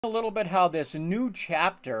A little bit how this new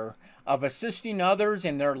chapter of assisting others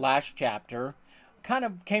in their last chapter kind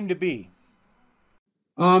of came to be.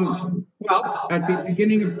 Well, at the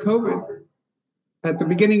beginning of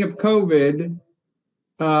COVID,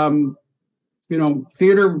 um,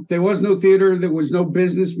 theater, there was no theater, there was no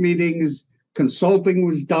business meetings, consulting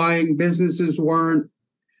was dying, businesses weren't.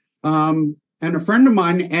 And a friend of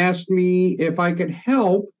mine asked me if I could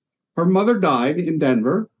help. Her mother died in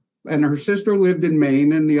Denver, and her sister lived in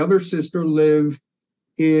Maine, and the other sister lived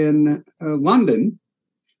in London.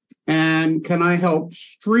 And can I help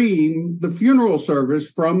stream the funeral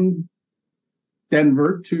service from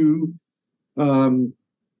Denver to them?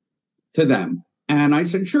 And I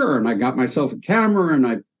said, sure. And I got myself a camera and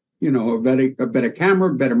a better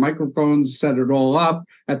camera, better microphones, set it all up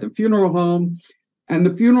at the funeral home. And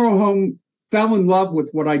the funeral home fell in love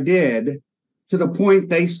with what I did to the point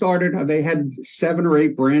they had 7 or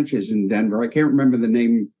 8 branches in Denver. I can't remember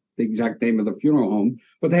the exact name of the funeral home,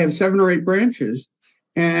 but they have 7 or 8 branches.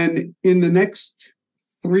 And in the next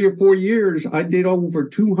 3 or 4 years, I did over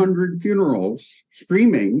 200 funerals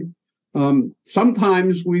streaming.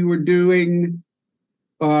 Sometimes we were doing,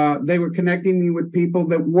 they were connecting me with people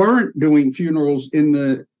that weren't doing funerals in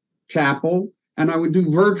the chapel, and I would do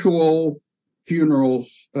virtual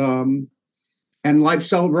funerals and life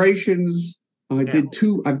celebrations. I've done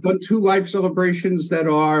 2 life celebrations that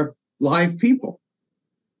are live people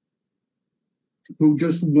who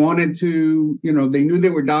just wanted to, they knew they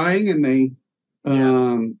were dying, and they,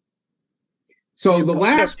 so the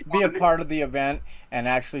last be a part of the event and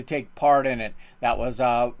actually take part in it. That was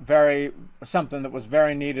something that was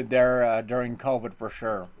very needed there during COVID for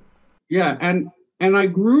sure. Yeah, and I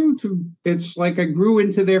grew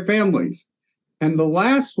into their families. And the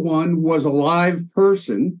last one was a live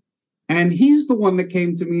person, and he's the one that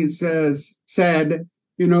came to me and said,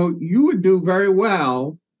 you would do very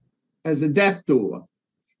well as a death doula.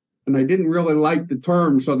 And I didn't really like the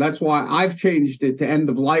term, so that's why I've changed it to end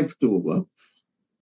of life doula.